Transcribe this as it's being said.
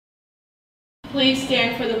Please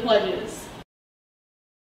stand for the pledges.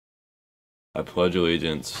 I pledge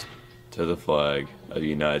allegiance to the flag of the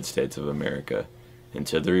United States of America and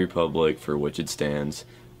to the republic for which it stands,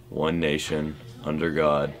 one nation, under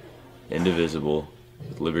God, indivisible,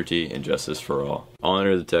 with liberty and justice for all.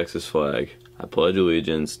 Honor the Texas flag. I pledge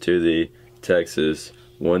allegiance to the Texas,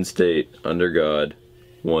 one state, under God,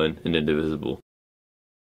 one and indivisible.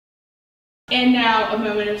 And now a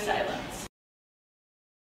moment of silence.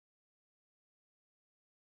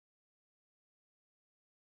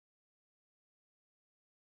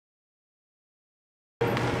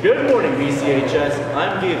 Good morning, BCHS.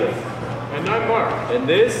 I'm Guido. And I'm Mark. And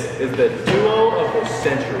this is the duo of the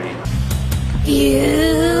century.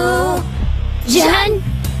 Fusion!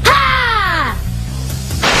 Ha!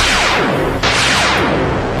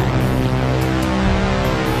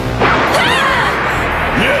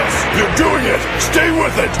 Yes, you're doing it! Stay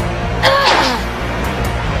with it!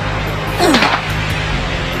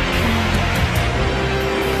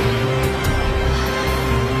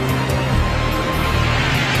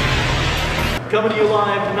 Coming to you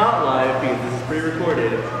live, not live, because this is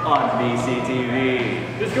pre-recorded on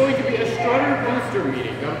BCTV. There's going to be a Strutter Booster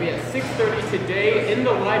meeting. That'll be at 6:30 today in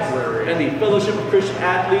the library. And the Fellowship of Christian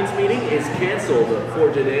Athletes meeting is canceled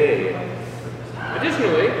for today.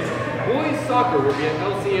 Additionally, boys soccer will be at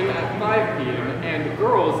LCM at 5 p.m. and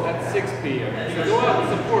girls at 6 p.m. So go out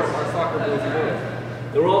and support our soccer boys and girls.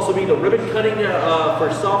 There will also be the ribbon cutting for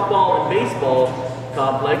softball and baseball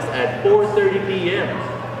complex at 4:30 p.m.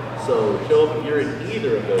 So show up if you're in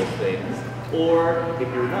either of those things, or if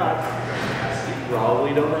you're not, you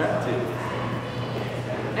probably don't have to.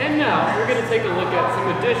 And now, we're going to take a look at some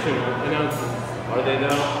additional announcements. Are they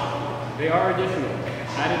though? They are additional.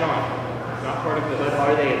 Added on. Not part of this. But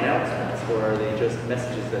are they announcements, or are they just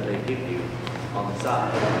messages that they give you on the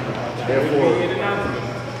side? Therefore, an announcement.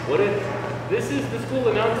 What if This is the school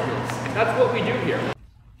announcements. That's what we do here.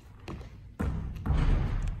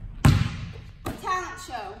 Talent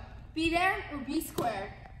show. Be there or be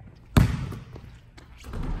square.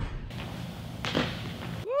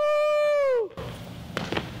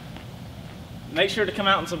 Make sure to come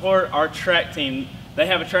out and support our track team. They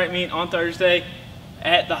have a track meet on Thursday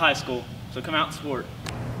at the high school, so come out and support.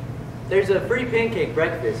 There's a free pancake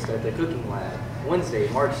breakfast at the Cooking Lab, Wednesday,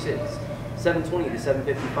 March 6th, 7:20 to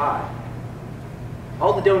 7:55.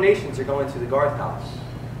 All the donations are going to the Garth House,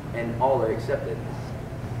 and all are accepted.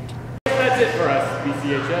 That's it for us,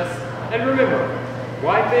 BCHS. And remember,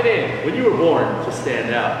 why fit in? when you were born, just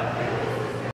stand out.